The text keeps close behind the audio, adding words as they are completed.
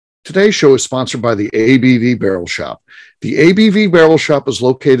Today's show is sponsored by the ABV Barrel Shop. The ABV Barrel Shop is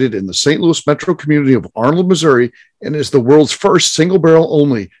located in the St. Louis metro community of Arnold, Missouri, and is the world's first single barrel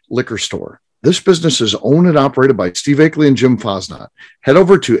only liquor store. This business is owned and operated by Steve Akeley and Jim Fosnot. Head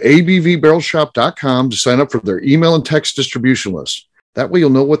over to abvbarrelshop.com to sign up for their email and text distribution list. That way you'll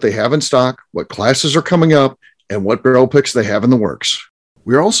know what they have in stock, what classes are coming up, and what barrel picks they have in the works.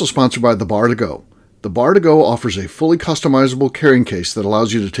 We are also sponsored by The Bar to Go. The Bar to Go offers a fully customizable carrying case that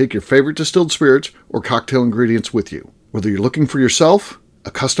allows you to take your favorite distilled spirits or cocktail ingredients with you. Whether you're looking for yourself, a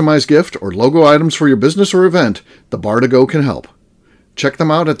customized gift, or logo items for your business or event, The Bar to Go can help. Check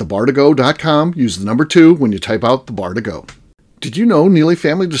them out at thebar2go.com. Use the number 2 when you type out The Bar to Go. Did you know Neely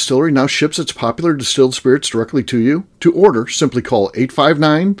Family Distillery now ships its popular distilled spirits directly to you? To order, simply call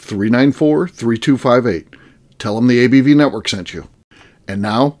 859-394-3258. Tell them the ABV Network sent you. And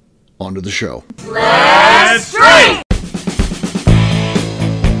now, on to the show. Let's drink!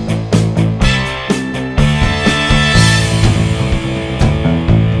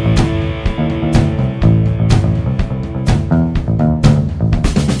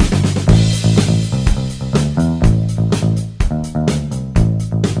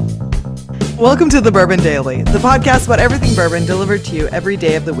 Welcome to the Bourbon Daily, the podcast about everything bourbon delivered to you every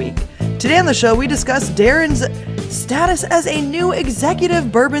day of the week. Today on the show, we discuss Darren's status as a new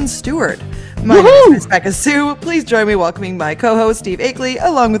Executive Bourbon Steward. My name is Miss Beka Sue. Please join me welcoming my co-host, Steve Akeley,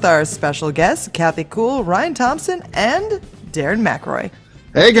 along with our special guests, Kathy Kuhl, Ryan Thompson, and Darren McRoy.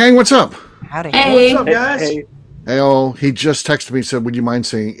 Hey, gang, what's up? Howdy. Hey. What's up, guys? Hey, he just texted me and said, would you mind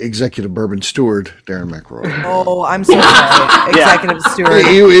saying Executive Bourbon Steward, Darren McRoy? Oh, I'm so sorry. Executive Steward.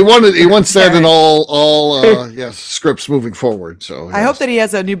 He wants that in all scripts moving forward. So yes. I hope that he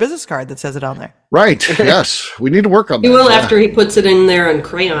has a new business card that says it on there. Right. Yes. We need to work on that. He will after he puts it in there on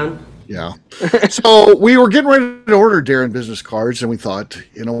crayon. Yeah. So we were getting ready to order Darren business cards, and we thought,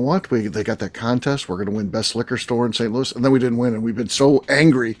 you know what? They got that contest. We're going to win best liquor store in St. Louis, and then we didn't win, and we've been so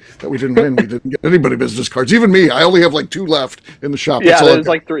angry that we didn't win. We didn't get anybody business cards. Even me, I only have like 2 left in the shop. Yeah, there's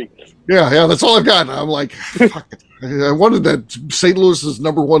like 3. Yeah, that's all I've got. I'm like, fuck it. I wanted that St. Louis's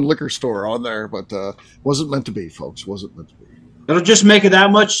 #1 liquor store on there, but wasn't meant to be, folks. Wasn't meant to be. It'll just make it that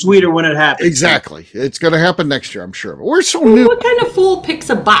much sweeter when it happens. Exactly. It's going to happen next year, I'm sure. But we're so new. What kind of fool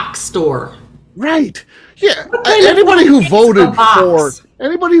picks a box store? Right. Yeah. Anybody who voted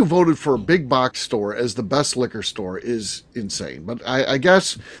for a big box store as the best liquor store is insane. But I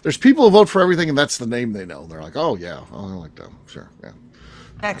guess there's people who vote for everything, and that's the name they know. They're like, oh yeah, I like them. Sure, yeah.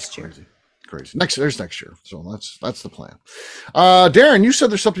 Next year. Crazy. Next year. So that's the plan. Darren, you said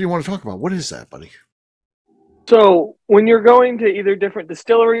there's something you want to talk about. What is that, buddy? So when you're going to either different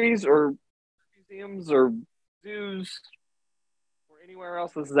distilleries or museums or zoos or anywhere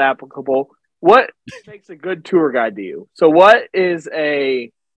else this is applicable, what makes a good tour guide to you? So what is a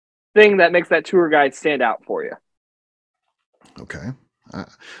thing that makes that tour guide stand out for you? Okay.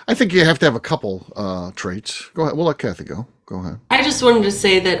 I think you have to have a couple traits. Go ahead. We'll let Kathy go. Go ahead. I just wanted to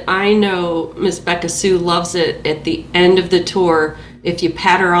say that I know Miss Beka Sue loves it at the end of the tour if you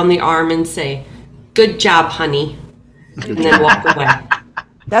pat her on the arm and say, "Good job, honey," and then walk away.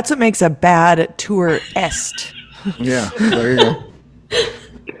 That's what makes a bad tourist. Yeah, there you go.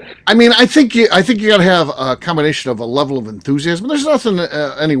 I mean, I think you got to have a combination of a level of enthusiasm. There's nothing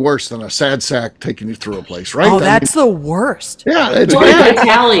any worse than a sad sack taking you through a place, right? Oh, that's the worst. Yeah, it's George bad.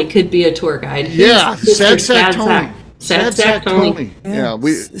 Vitale could be a tour guide. Yeah, sad sack Tony. Sad sack Tony. Yeah,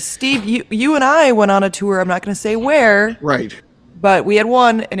 Steve, you and I went on a tour. I'm not going to say where. Right. But we had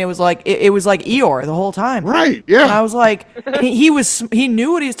one, and it was like Eeyore the whole time. Right. Yeah. And I was like, he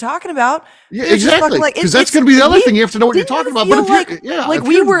knew what he was talking about. Yeah, exactly. Because that's going to be the other thing. You have to know what you're talking about. But if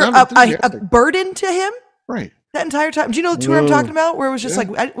we were a burden to him. Right. That entire time. Do you know the tour I'm talking about? Where it was just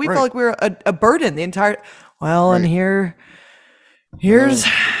we felt like we were a burden the entire. Well, right. And here's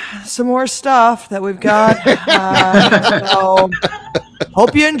some more stuff that we've got. So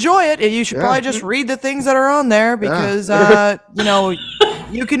hope you enjoy it. You should probably just read the things that are on there because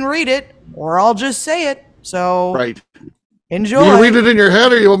you can read it, or I'll just say it. So right. Enjoy. Do you read it in your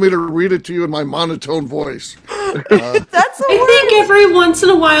head, or you want me to read it to you in my monotone voice? That's the worst. I think every once in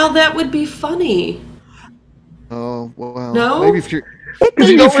a while that would be funny. Oh well. No? Maybe if you're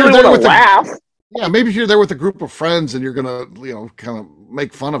Maybe if you're there with laugh. Yeah, maybe if you're there with a group of friends and you're gonna, kind of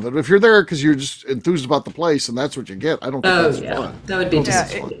make fun of it. But if you're there because you're just enthused about the place and that's what you get, I don't think that's fun. That would be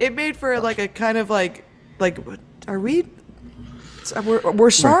just fun. It made for like a kind of like are we?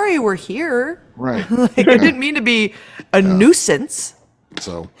 We're sorry we're here. Right. I didn't mean to be a nuisance.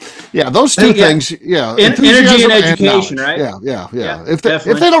 So, yeah, those two things. Yeah, energy and education, right? Yeah. If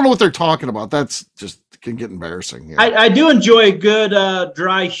they don't know what they're talking about, that's just can get embarrassing. Yeah. I do enjoy good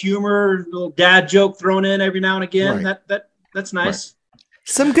dry humor, little dad joke thrown in every now and again. Right. That's nice. Right.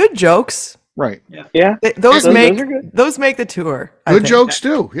 Some good jokes. Right. Yeah. Those make the tour. Good jokes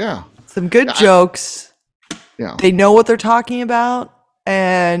too. Yeah. Some good jokes. Yeah. They know what they're talking about,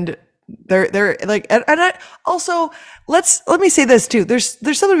 and they're like, and I also let me say this too. There's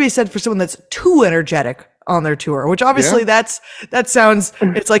something to be said for someone that's too energetic on their tour, which obviously that sounds,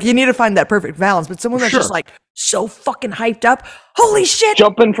 it's like you need to find that perfect balance, but someone that's just like so fucking hyped up, holy shit,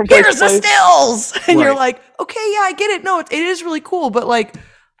 jumping from place here's to place. the stills, and you're like, okay, yeah, I get it. No, it is really cool, but like,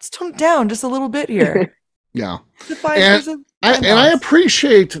 let's tone it down just a little bit here. Yeah. And I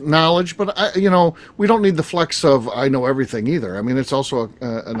appreciate knowledge, but we don't need the flex of I know everything either. I mean, it's also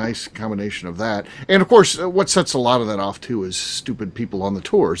a nice combination of that. And of course, what sets a lot of that off too is stupid people on the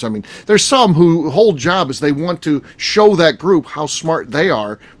tours. I mean, there's some who whole job is they want to show that group how smart they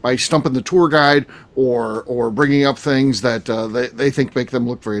are by stumping the tour guide or bringing up things that they think make them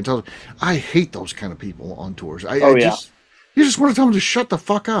look very intelligent. I hate those kind of people on tours. You just want to tell them to shut the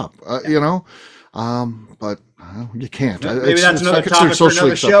fuck up, but you can't. Maybe that's another topic for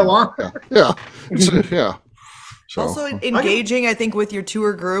another show on. Yeah. Yeah. So, also engaging, I think, with your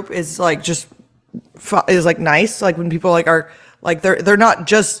tour group is like is like nice. Like when people like are like they're not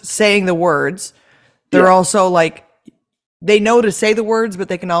just saying the words, they're also like they know to say the words, but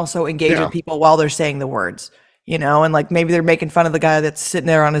they can also engage with people while they're saying the words. And like maybe they're making fun of the guy that's sitting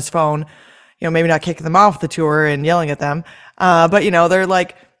there on his phone. Maybe not kicking them off the tour and yelling at them, but they're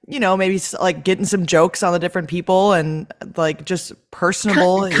like. Maybe like getting some jokes on the different people and like just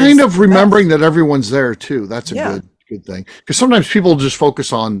personable. Kind of remembering that everyone's there too. That's a good thing. Because sometimes people just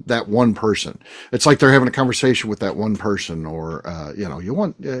focus on that one person. It's like they're having a conversation with that one person, or you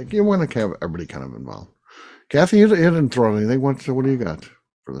want to have everybody kind of involved. Kathy, you didn't throw out anything. What do you got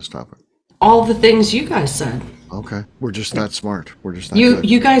for this topic? All the things you guys said. Okay, we're just that smart. We're just that good.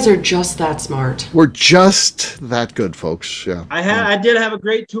 You guys are just that smart. We're just that good, folks. Yeah. I did have a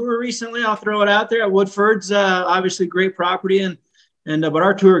great tour recently. I'll throw it out there. Woodford's obviously great property, but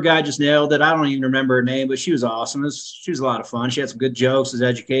our tour guide just nailed it. I don't even remember her name, but she was awesome. She was a lot of fun. She had some good jokes. It was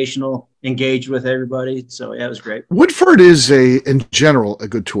educational, engaged with everybody. So yeah, it was great. Woodford is in general a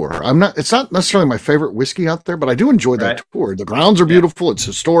good tour. It's not necessarily my favorite whiskey out there, but I do enjoy that tour. The grounds are beautiful. It's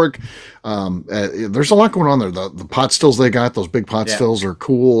historic. There's a lot going on there. The pot stills they got, those big pot stills are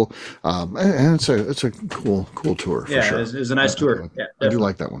cool. And it's a cool tour for sure. It was a nice tour. Yeah, I do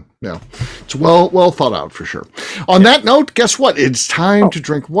like that one. Yeah. It's well thought out for sure. On that note, guess what? It's time to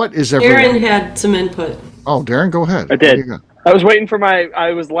drink. What is everyone? Darren had some input. Oh, Darren, go ahead. I did. I was waiting for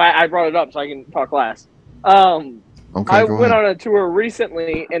I brought it up so I can talk last. I went on a tour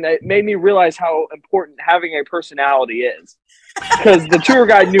recently, and it made me realize how important having a personality is. Because the tour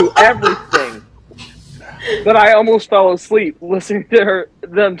guide knew everything, but I almost fell asleep listening to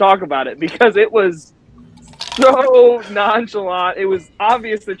them talk about it because it was so nonchalant. It was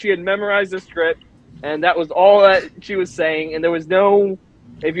obvious that she had memorized the script, and that was all that she was saying. And there was no,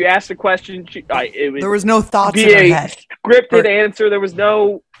 if you asked a question, there was no thoughts in her head. Scripted answer. There was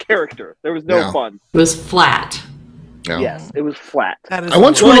no character. There was no fun. It was flat. Yeah. Yes, it was flat. You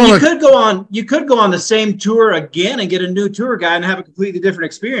could go on the same tour again and get a new tour guide and have a completely different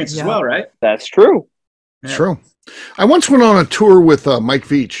experience as well, right? That's true. It's true. I once went on a tour with Mike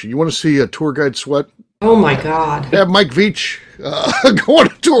Veach. You want to see a tour guide sweat? Oh my God. Have Mike Veach go on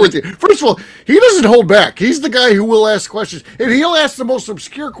a tour with you. First of all, he doesn't hold back. He's the guy who will ask questions, and he'll ask the most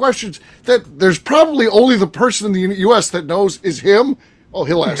obscure questions that there's probably only the person in the U.S. that knows is him. Oh,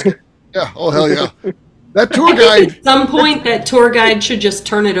 he'll ask it. Yeah. Oh, hell yeah. That tour guide. At some point, that tour guide should just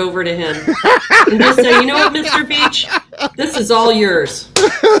turn it over to him and just say, you know what, Mr. Beach, this is all yours.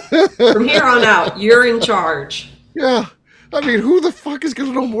 From here on out, you're in charge. Yeah. I mean, who the fuck is going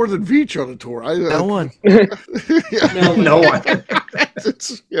to know more than Veach on a tour? No one. No one.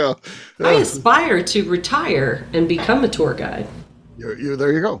 I aspire to retire and become a tour guide. There you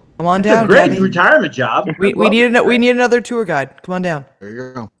go. Come on down. Great Kathy. retirement job. We need another tour guide. Come on down. There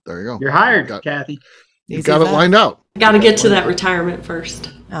you go. You're hired, Kathy. You got it lined out. Got to get to that retirement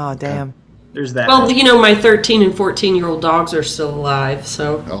first. Oh, damn. There's that. Well, my 13 and 14-year-old dogs are still alive,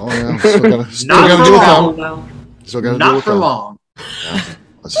 so. Oh, yeah. Still got to deal with them. Not for long. Yeah,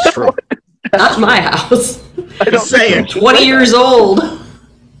 this is true. Not my house. I don't say it. 20 years old.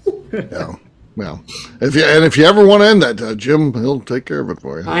 Yeah. Well, if you ever want to end that, Jim, he'll take care of it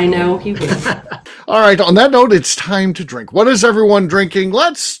for you. I know he will. All right. On that note, it's time to drink. What is everyone drinking?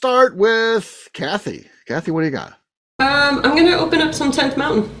 Let's start with Kathy. Kathy, what do you got? I'm going to open up some 10th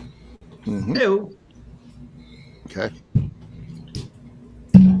Mountain. Mm-hmm. Ew. Okay.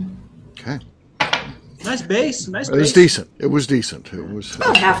 Nice base. Nice It was decent. It was decent. It was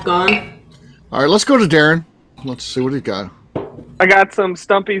About half gone. All right, let's go to Darren. Let's see what he got. I got some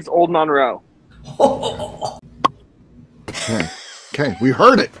Stumpy's Old Monroe. Okay, we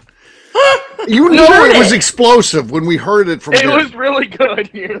heard it. You know it was explosive when we heard it from Darren. It was really good.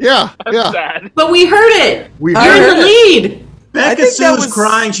 Yeah. Sad. But we heard it. We You're heard in the lead. Beka Sue was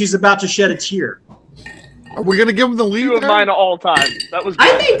crying. She's about to shed a tear. Are we going to give him the lead? 2 of mine all time. That was good.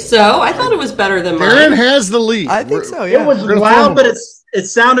 I think so. I thought it was better than Darren mine. has the lead. I think so, yeah. It was loud, but it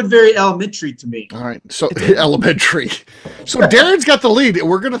sounded very elementary to me. All right, so elementary. So Darren's got the lead.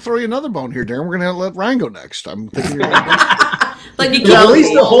 We're going to throw you another bone here, Darren. We're going to let Ryan go next. I'm thinking Like you At least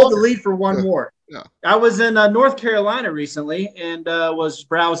to can't hold the lead for one more. Yeah. I was in North Carolina recently and was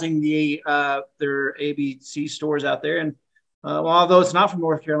browsing their ABC stores out there. And although it's not from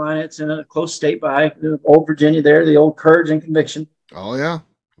North Carolina, it's in a close state by old Virginia there, the old Courage and Conviction. Oh, yeah.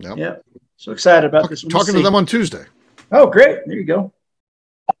 Yep. Yeah. So excited about this one. Talking to them on Tuesday. Oh, great. There you go.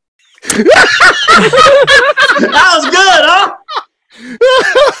 That was good, huh?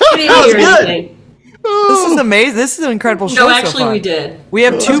 that was good. This is amazing. This is an incredible show. No, actually, so far. we did. We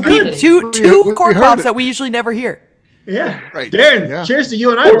have two We cork heard pops it. that we usually never hear. Yeah. Right. Darren, Yeah. cheers to you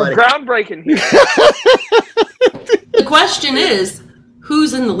and I, We're buddy. groundbreaking here. The question is,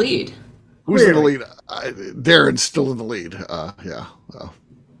 who's in the lead? Who's in the lead? Darren's still in the lead. Yeah.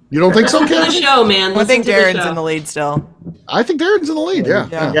 You don't think so, Listen to the Ken? show, man. I think Listen to the Darren's show. in the lead still. I think Darren's in the lead. Yeah.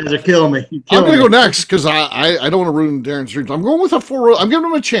 You guys are killing me. I'm going to go next because I don't want to ruin Darren's dreams. I'm going with a 4. I'm giving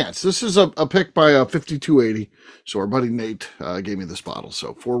him a chance. This is a pick by 5280. So our buddy Nate gave me this bottle.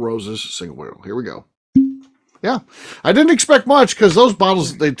 So 4 Roses, single barrel. Here we go. Yeah, I didn't expect much because those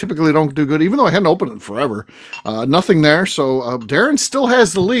bottles, they typically don't do good, even though I hadn't opened it forever. Nothing there. So Darren still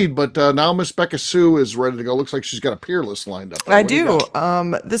has the lead, but now Miss Beka Sue is ready to go. Looks like she's got a Peerless lined up. I do.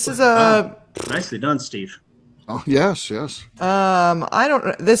 This is a. Nicely done, Steve. Oh, yes. I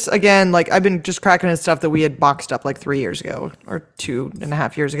don't. This again, like I've been just cracking into stuff that we had boxed up like 3 years ago or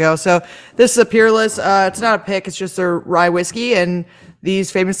 2.5 years ago. So this is a Peerless. It's not a pick. It's just their rye whiskey, and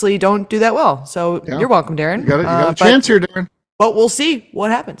these famously don't do that well. So you're welcome, Darren. You got a chance here, Darren. But we'll see what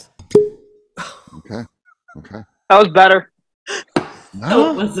happens. Okay. That was better.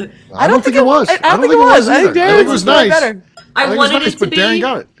 No, Was it? I don't think it was. I don't think it was. I think Darren Darren was nice. better. I think wanted nice, it to but be. Darren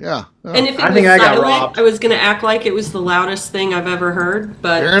got it. Yeah. And if it I was think I got silent, robbed. I was going to act like it was the loudest thing I've ever heard.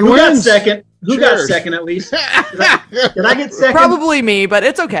 But Darren Who got wins. second? Who got Cheers. second at least? Did I get second? Probably me, but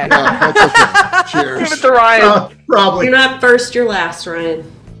it's okay. Yeah, that's okay. Cheers. Give it to Ryan. Probably. you're not first, you're last, Ryan.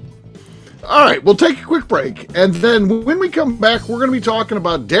 All right, we'll take a quick break. And then when we come back, we're going to be talking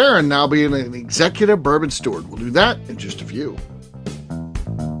about Darren now being an executive bourbon steward. We'll do that in just a few.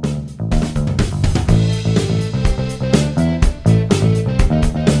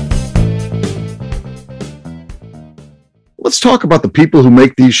 Let's talk about the people who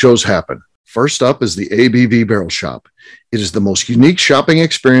make these shows happen. First up is the ABV Barrel Shop. It is the most unique shopping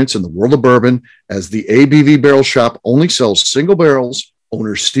experience in the world of bourbon, as the ABV Barrel Shop only sells single barrels.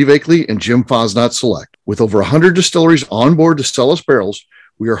 Owners Steve Akeley and Jim Fosnot select. With over 100 distilleries on board to sell us barrels,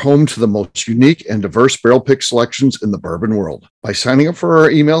 we are home to the most unique and diverse barrel pick selections in the bourbon world. By signing up for our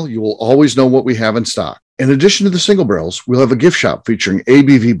email, you will always know what we have in stock. In addition to the single barrels, we'll have a gift shop featuring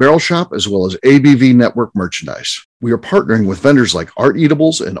ABV Barrel Shop as well as ABV Network merchandise. We are partnering with vendors like Art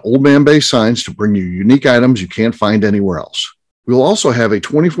Eatables and Old Man Bay Signs to bring you unique items you can't find anywhere else. We will also have a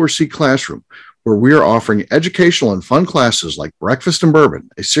 24-seat classroom where we are offering educational and fun classes like Breakfast and Bourbon,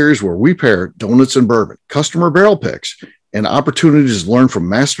 a series where we pair donuts and bourbon, customer barrel picks, and opportunities to learn from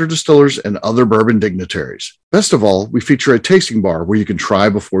master distillers and other bourbon dignitaries. Best of all, we feature a tasting bar where you can try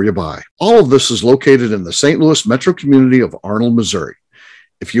before you buy. All of this is located in the St. Louis metro community of Arnold, Missouri.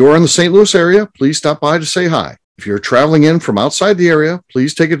 If you are in the St. Louis area, please stop by to say hi. If you're traveling in from outside the area,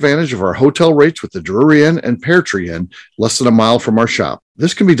 please take advantage of our hotel rates with the Drury Inn and Pear Tree Inn, less than a mile from our shop.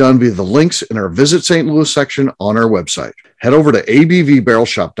 This can be done via the links in our Visit St. Louis section on our website. Head over to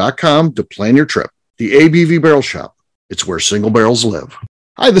abvbarrelshop.com to plan your trip. The ABV Barrel Shop. It's where single barrels live.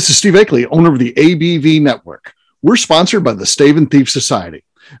 Hi, this is Steve Akeley, owner of the ABV Network. We're sponsored by the Stave and Thief Society.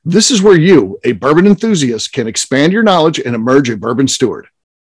 This is where you, a bourbon enthusiast, can expand your knowledge and emerge a bourbon steward.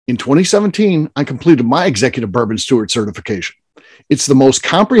 In 2017, I completed my Executive Bourbon Steward Certification. It's the most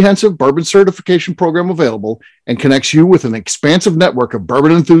comprehensive bourbon certification program available and connects you with an expansive network of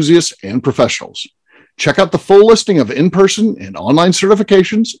bourbon enthusiasts and professionals. Check out the full listing of in-person and online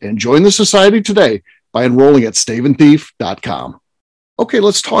certifications and join the society today by enrolling at staveandthief.com. Okay,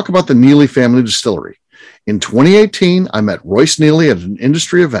 let's talk about the Neely Family Distillery. In 2018, I met Royce Neely at an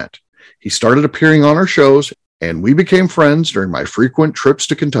industry event. He started appearing on our shows, and we became friends during my frequent trips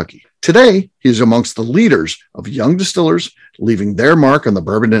to Kentucky. Today, he is amongst the leaders of young distillers leaving their mark on the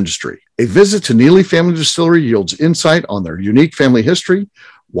bourbon industry. A visit to Neely Family Distillery yields insight on their unique family history,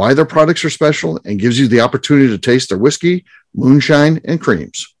 why their products are special, and gives you the opportunity to taste their whiskey, moonshine, and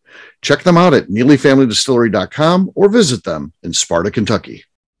creams. Check them out at NeelyFamilyDistillery.com or visit them in Sparta, Kentucky.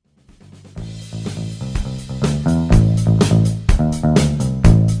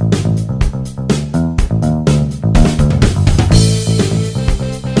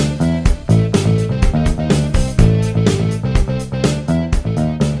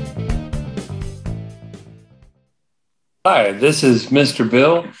 Hi, this is Mr.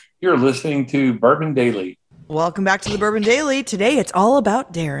 Bill. You're listening to Bourbon Daily. Welcome back to the Bourbon Daily. Today it's all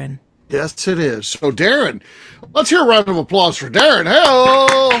about Darren. Yes, it is. So, Darren, let's hear a round of applause for Darren.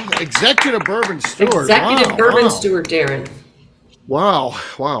 Hello, Executive Bourbon Steward. Executive Bourbon Steward Darren.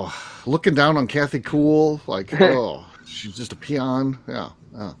 Wow. Looking down on Kathy Cool, like, oh, she's just a peon. Yeah.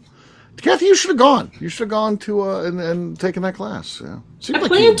 Kathy, you should have gone. You should have gone to and taken that class. Yeah. I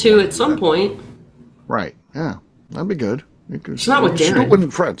plan to at some point. Right. Yeah. That'd be good. It's not with Darren. Do it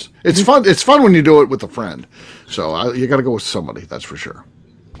with friends. It's fun. It's fun when you do it with a friend. So you got to go with somebody. That's for sure.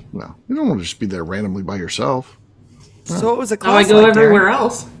 No, you don't want to just be there randomly by yourself. No. So it was a class. I go everywhere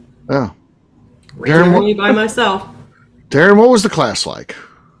else. Yeah. Randomly by myself. Darren, what was the class like?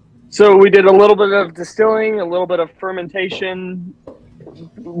 So we did a little bit of distilling, a little bit of fermentation,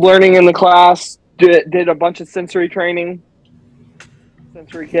 learning in the class. Did a bunch of sensory training,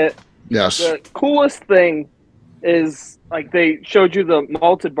 sensory kit. Yes. The coolest thing is like they showed you the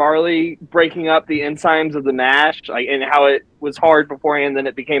malted barley breaking up the enzymes of the mash, like, and how it was hard beforehand, then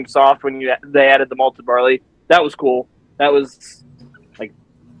it became soft when they added the malted barley. That was cool. That was like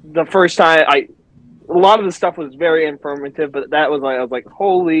the first time. A lot of the stuff was very informative, but that was like I was like,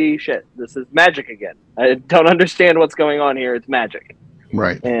 holy shit, this is magic again. I don't understand what's going on here. It's magic.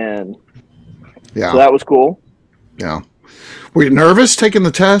 Right. And yeah, so that was cool. Yeah. Were you nervous taking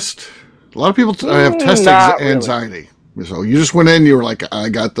the test? A lot of people have test anxiety. Really. So you just went in, you were like, I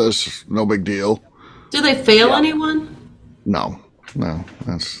got this, no big deal. Do they fail anyone? No.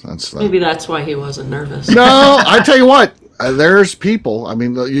 That's maybe that's why he wasn't nervous. No, I tell you what, there's people. I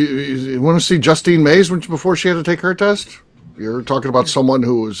mean, you want to see Justine Mays before she had to take her test? You're talking about someone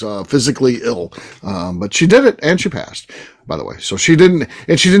who was physically ill, but she did it and she passed. By the way, so she didn't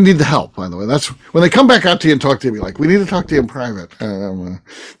need the help. By the way, that's when they come back out to you and talk to you, be like, we need to talk to you in private, and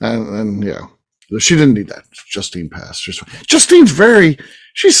yeah, she didn't need that. Justine passed. Justine's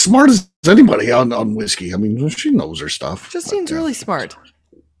she's smart as anybody on whiskey. I mean, she knows her stuff. Justine's really smart.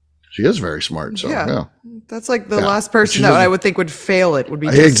 She is very smart. So yeah. That's like the last person that I would think would fail it would be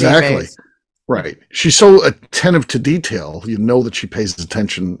Justine exactly. Mays. Right. She's so attentive to detail. You know that she pays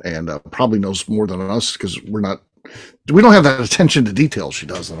attention and probably knows more than us because we don't have that attention to detail she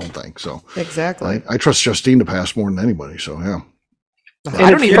does, I don't think. So exactly. I trust Justine to pass more than anybody. So yeah.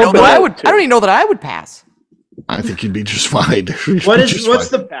 I don't even know that I would pass. I think you'd be just fine. What's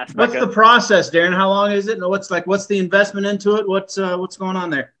the process, Darren? How long is it? And what's the investment into it? What's going on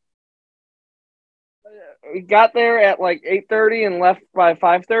there? We got there at like 8:30 and left by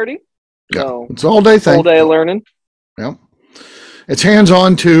 5:30. Yeah, so it's all day thing. All day learning. Yeah. It's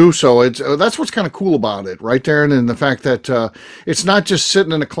hands-on too, so that's what's kind of cool about it, right, Darren? And the fact that it's not just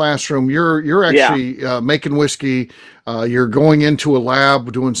sitting in a classroom. You're actually making whiskey. You're going into a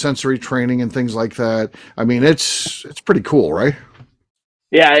lab, doing sensory training and things like that. I mean, it's pretty cool, right?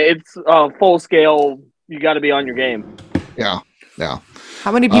 Yeah, it's full scale. You got to be on your game. Yeah.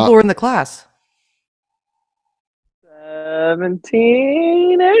 How many people were in the class?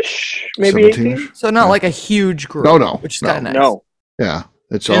 17-ish, maybe 18. So not like a huge group. No, which is kind of nice. No. Yeah,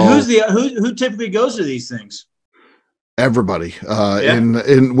 it's and all. Who typically goes to these things? Everybody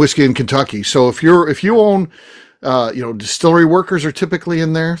in whiskey in Kentucky. So if you own, distillery workers are typically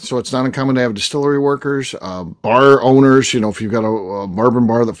in there. So it's not uncommon to have distillery workers, bar owners. If you've got a bourbon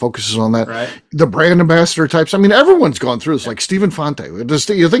bar that focuses on that, right. The brand ambassador types. I mean, everyone's gone through this. Like Stephen Fonte.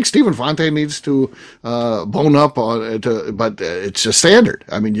 You think Stephen Fonte needs to bone up on it? But it's a standard.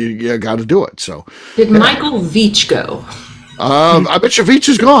 I mean, you got to do it. So did Michael Veach go? I bet you Veach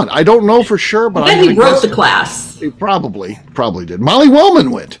is gone. I don't know for sure, but I bet he wrote the class. He probably did. Molly Wellman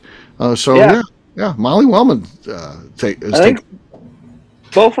went. Yeah, Molly Wellman. I think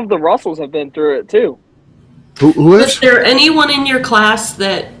both of the Russells have been through it too. Who is? Was there anyone in your class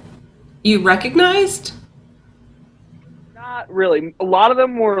that you recognized? Not really. A lot of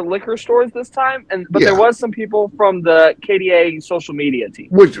them were liquor stores this time, but there was some people from the KDA social media team.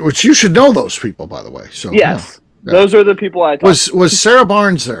 Which you should know those people, by the way. So yes. Those are the people I talked was Sarah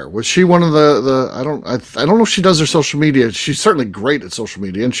Barnes there? Was she one of the I don't know if she does her social media. She's certainly great at social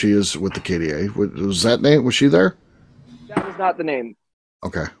media, and she is with the KDA. Was that name? Was she there? That was not the name.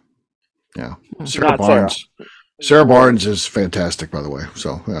 Okay. Yeah. Sarah Barnes. Sarah Barnes is fantastic, by the way.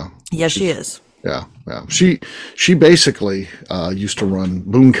 So yeah. Yes, she is. Yeah. She basically used to run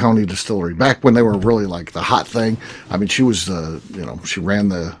Boone County Distillery back when they were really like the hot thing. I mean, she was she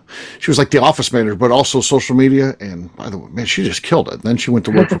was like the office manager, but also social media. And by the way, man, she just killed it. Then she went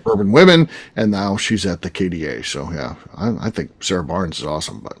to work for Bourbon Women, and now she's at the KDA. So yeah, I think Sarah Barnes is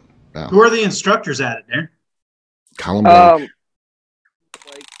awesome. But yeah. Who are the instructors at it there? Colin Blake.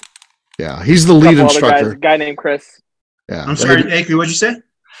 Yeah, he's the lead instructor. A guy named Chris. Yeah. I'm sorry, Akeley, what'd you say?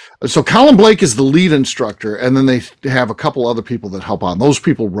 So Colin Blake is the lead instructor, and then they have a couple other people that help on. Those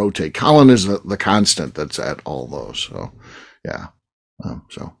people rotate. Colin is the constant that's at all those. So, yeah.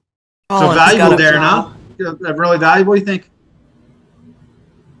 So valuable there now. Really valuable, you think?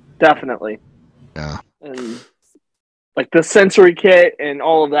 Definitely. Yeah. And like the sensory kit and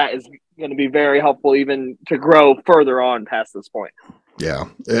all of that is going to be very helpful, even to grow further on past this point. Yeah,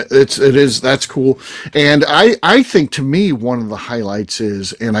 it is. That's cool. And I think, to me, one of the highlights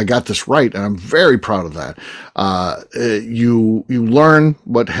is, and I got this right, and I'm very proud of that. You learn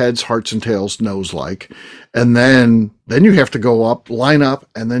what heads, hearts, and tails knows like, and then you have to go up, line up,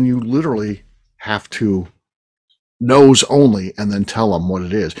 and then you literally have to nose only and then tell them what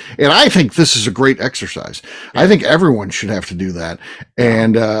it is. And I think this is a great exercise. I think everyone should have to do that.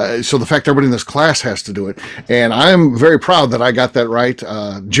 And so the fact everybody in this class has to do it. And I'm very proud that I got that right.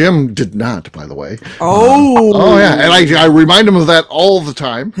 Jim did not, by the way. Oh yeah. And I remind him of that all the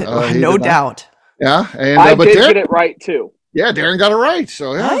time. No doubt. Yeah. And I but did Darren, get it right too. Yeah, Darren got it right.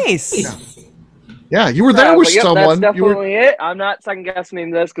 So yeah. Nice. Yeah, you were there with someone. That's definitely it. I'm not second guessing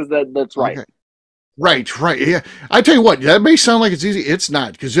this because that's right. Okay. Right. Yeah. I tell you what, that may sound like it's easy. It's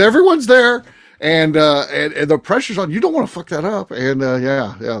not, because everyone's there, and the pressure's on. You don't want to fuck that up. And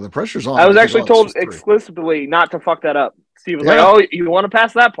the pressure's on. I was actually told explicitly not to fuck that up. Steve was like, "Oh, you want to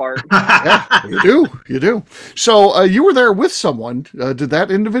pass that part?" Yeah, you do. So you were there with someone. Did that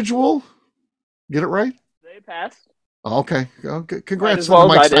individual get it right? They passed. Okay. Congrats on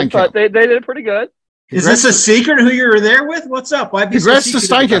the Mike Steinkamp. But they did pretty good. Is this a secret who you were there with? What's up? Why Congrats to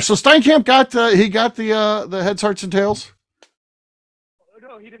Steinkamp. So Steinkamp got the heads, hearts, and tails.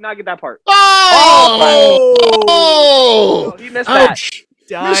 No, he did not get that part. Oh! No, he missed ouch.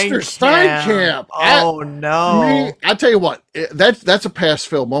 That. Mr. Steinkamp. Oh no! I tell you what, that's a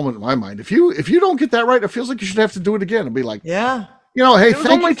pass-fail moment in my mind. If you don't get that right, it feels like you should have to do it again and be like, yeah, hey, thank you for coming in. There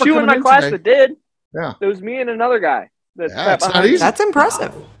was only two in my class that did. Yeah, it was me and another guy. It's not easy. That's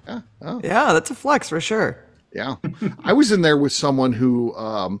impressive. Yeah. Oh. Yeah, that's a flex for sure. Yeah. I was in there with someone who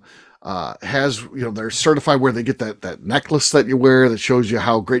has, they're certified where they get that necklace that you wear that shows you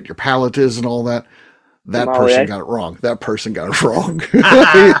how great your palate is and all that. That person got it wrong.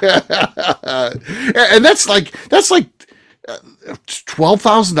 And that's like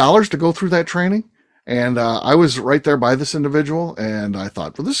 $12,000 to go through that training. And I was right there by this individual, and I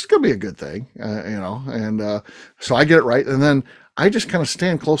thought, well, this is going to be a good thing, and so I get it right. And then I just kind of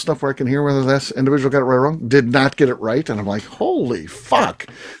stand close enough where I can hear whether this individual got it right or wrong. Did not get it right. And I'm like, holy fuck.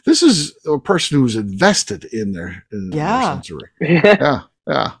 This is a person who's invested in their sensory. Yeah.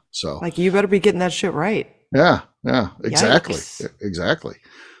 So like, you better be getting that shit right. Yeah. Exactly. Yikes. Exactly.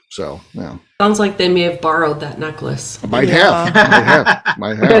 So, yeah. Sounds like they may have borrowed that necklace. Might have.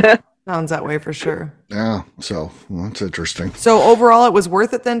 Sounds that way for sure. Yeah. So that's interesting. So overall, it was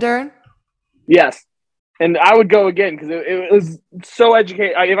worth it then, Darren? Yes. And I would go again because it was so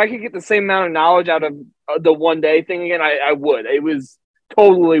educated. If I could get the same amount of knowledge out of the one day thing again, I would. It was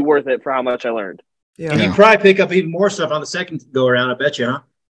totally worth it for how much I learned. Yeah. And you probably pick up even more stuff on the second go around, I bet you, huh?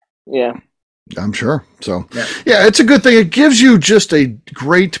 Yeah. I'm sure. So, yeah, it's a good thing. It gives you just a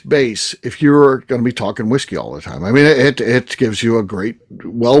great base if you're going to be talking whiskey all the time. I mean, it gives you a great,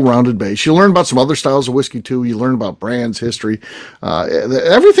 well-rounded base. You learn about some other styles of whiskey, too. You learn about brands, history.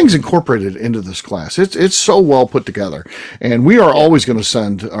 Everything's incorporated into this class. It's so well put together. And we are always going to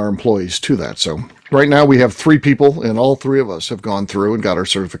send our employees to that. So right now we have 3 people, and all 3 of us have gone through and got our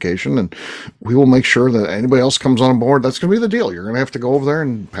certification. And we will make sure that anybody else comes on board. That's going to be the deal. You're going to have to go over there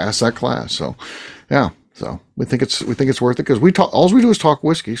and pass that class. So, yeah. So we think it's worth it because all we do is talk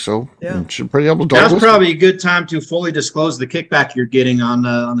whiskey. So we should be able to. That's probably a good time to fully disclose the kickback you're getting on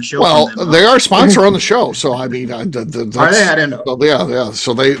the show. Well, they are a sponsor on the show, so I mean, are they? I didn't know. Yeah.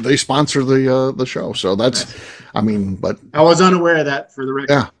 So they sponsor the show. So that's, I mean, but I was unaware of that for the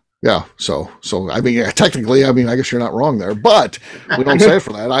record. Yeah. So I mean, technically, I mean, I guess you're not wrong there, but we don't say it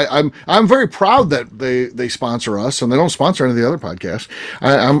for that. I'm very proud that they sponsor us, and they don't sponsor any of the other podcasts.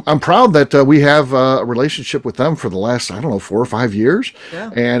 I'm proud that we have a relationship with them for the last, I don't know, 4 or 5 years. Yeah.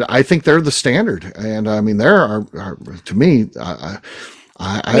 And I think they're the standard. And I mean, they're to me, I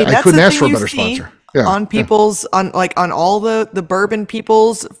couldn't ask for a better sponsor. Yeah, on people's on all the bourbon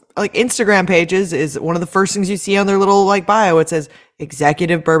people's like Instagram pages is one of the first things you see on their little like bio. It says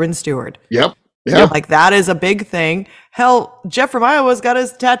Executive Bourbon Steward. Yep. Yeah. Like that is a big thing. Hell, Jeff from Iowa's got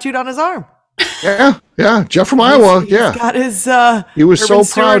his tattooed on his arm. Yeah. Jeff from Iowa. He's got his. He was so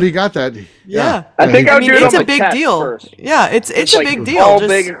proud he got that. Yeah. I think I'll do it it's on a big deal. First. Yeah, it's a like big deal. All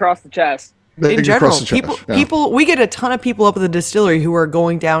big across the chest. In general, people, we get a ton of people up at the distillery who are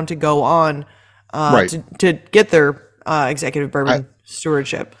going down to go on. To get their executive bourbon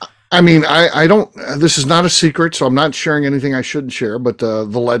stewardship. I mean, I don't, this is not a secret, so I'm not sharing anything I shouldn't share, but the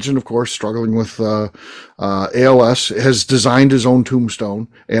legend, of course, struggling with ALS, has designed his own tombstone,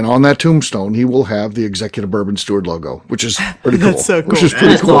 and on that tombstone, he will have the Executive Bourbon Steward logo, which is pretty cool. That's so cool. Which is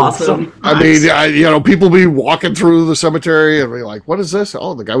pretty cool. Awesome. I mean, people be walking through the cemetery and be like, what is this?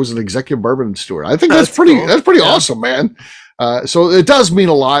 Oh, the guy was an Executive Bourbon Steward. I think that's pretty awesome, man. So it does mean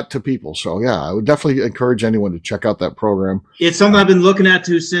a lot to people. So yeah, I would definitely encourage anyone to check out that program. It's something I've been looking at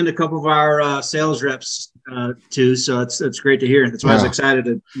to send a couple of our sales reps to. So it's great to hear. That's why I was excited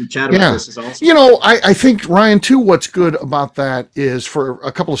to chat about this. It's awesome. You know, I think, Ryan, too, what's good about that is for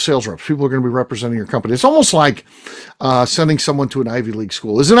a couple of sales reps, people are going to be representing your company. It's almost like sending someone to an Ivy League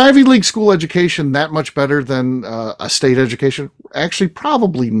school. Is an Ivy League school education that much better than a state education? Actually,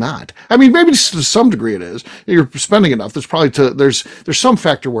 probably not. I mean, maybe to some degree it is. You're spending enough. There's some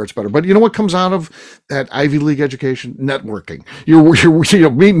factor where it's better. But you know what comes out of that Ivy League education? Networking.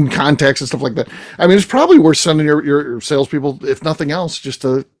 You're meeting contacts and stuff like that. I mean, it's probably worth sending your salespeople, if nothing else, just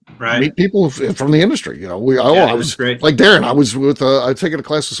to meet people from the industry. You know, I was great. Like Darren. I was with I taking a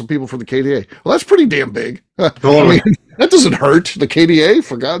class with some people from the KDA. Well, that's pretty damn big. Totally. I mean, that doesn't hurt the KDA,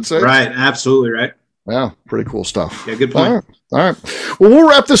 for God's sake. Right. Absolutely right. Yeah, pretty cool stuff. Yeah, good point. All right. Well, we'll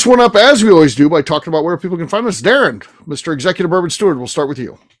wrap this one up as we always do by talking about where people can find us. Darren, Mr. Executive Bourbon Steward, we'll start with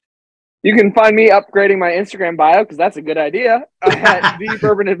you. You can find me upgrading my Instagram bio, because that's a good idea, at The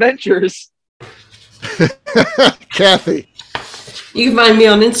Bourbon Adventures. Kathy. You can find me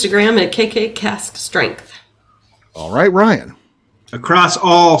on Instagram at KK Cask Strength. All right, Ryan. Across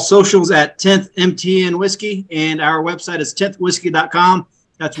all socials at 10th MTN Whiskey, and our website is 10thwhiskey.com.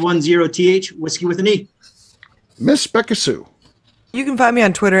 That's 10th, whiskey with an E. Miss Beka Sue. You can find me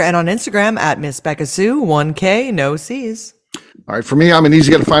on Twitter and on Instagram at Miss Beka Sue, 1K, no C's. All right, for me, I'm an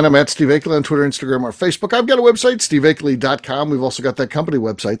easy guy to find. I'm at Steve Akeley on Twitter, Instagram, or Facebook. I've got a website, steveakeley.com. We've also got that company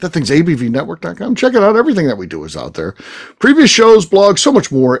website. That thing's abvnetwork.com. Check it out. Everything that we do is out there. Previous shows, blogs, so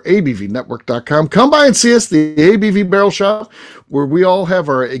much more, abvnetwork.com. Come by and see us, the ABV Barrel Shop, where we all have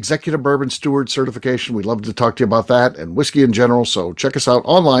our Executive Bourbon Steward Certification. We'd love to talk to you about that and whiskey in general. So check us out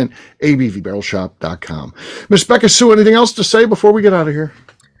online, abvbarrelshop.com. Miss Beka Sue, anything else to say before we get out of here?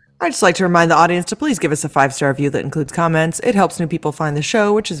 I'd just like to remind the audience to please give us a 5-star review that includes comments. It helps new people find the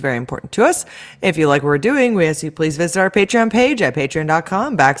show, which is very important to us. If you like what we're doing, we ask you please visit our Patreon page at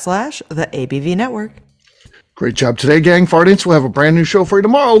patreon.com/the ABV Network. Great job today, gang. For audience, we'll have a brand new show for you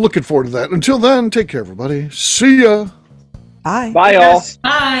tomorrow. Looking forward to that. Until then, take care, everybody. See ya. Bye. Bye, y'all.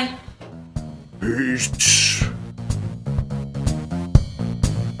 Bye. Peace.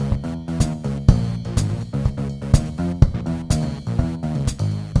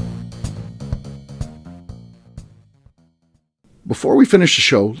 Before we finish the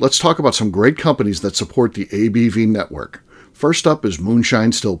show, let's talk about some great companies that support the ABV network. First up is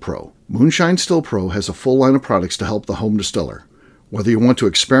Moonshine Still Pro. Moonshine Still Pro has a full line of products to help the home distiller. Whether you want to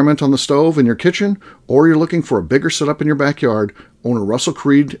experiment on the stove in your kitchen or you're looking for a bigger setup in your backyard, owner Russell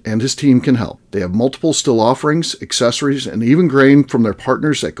Creed and his team can help. They have multiple still offerings, accessories, and even grain from their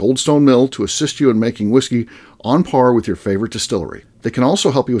partners at Goldstone Mill to assist you in making whiskey on par with your favorite distillery. They can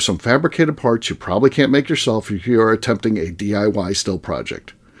also help you with some fabricated parts you probably can't make yourself if you are attempting a DIY still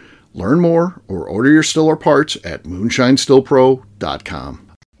project. Learn more or order your still or parts at moonshinestillpro.com.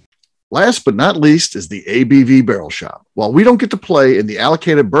 Last but not least is the ABV Barrel Shop. While we don't get to play in the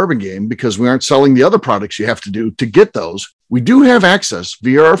allocated bourbon game because we aren't selling the other products you have to do to get those, we do have access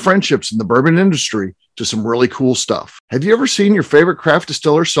via our friendships in the bourbon industry to some really cool stuff. Have you ever seen your favorite craft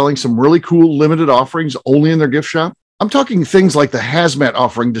distiller selling some really cool limited offerings only in their gift shop? I'm talking things like the hazmat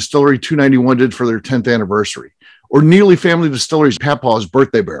offering Distillery 291 did for their 10th anniversary, Or Neely Family Distillery's Papaw's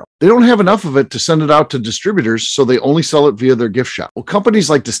Birthday Barrel. They don't have enough of it to send it out to distributors, so they only sell it via their gift shop. Well, companies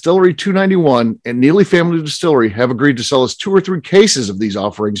like Distillery 291 and Neely Family Distillery have agreed to sell us 2 or 3 cases of these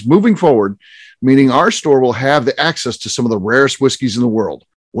offerings moving forward, meaning our store will have the access to some of the rarest whiskeys in the world.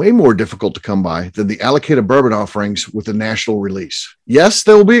 Way more difficult to come by than the allocated bourbon offerings with the national release. Yes,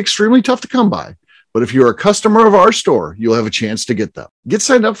 they will be extremely tough to come by, but if you're a customer of our store, you'll have a chance to get them. Get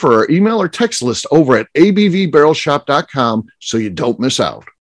signed up for our email or text list over at abvbarrelshop.com so you don't miss out.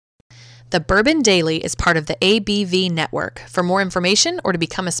 The Bourbon Daily is part of the ABV Network. For more information or to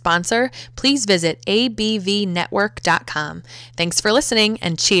become a sponsor, please visit abvnetwork.com. Thanks for listening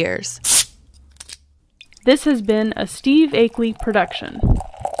and cheers. This has been a Steve Akeley production.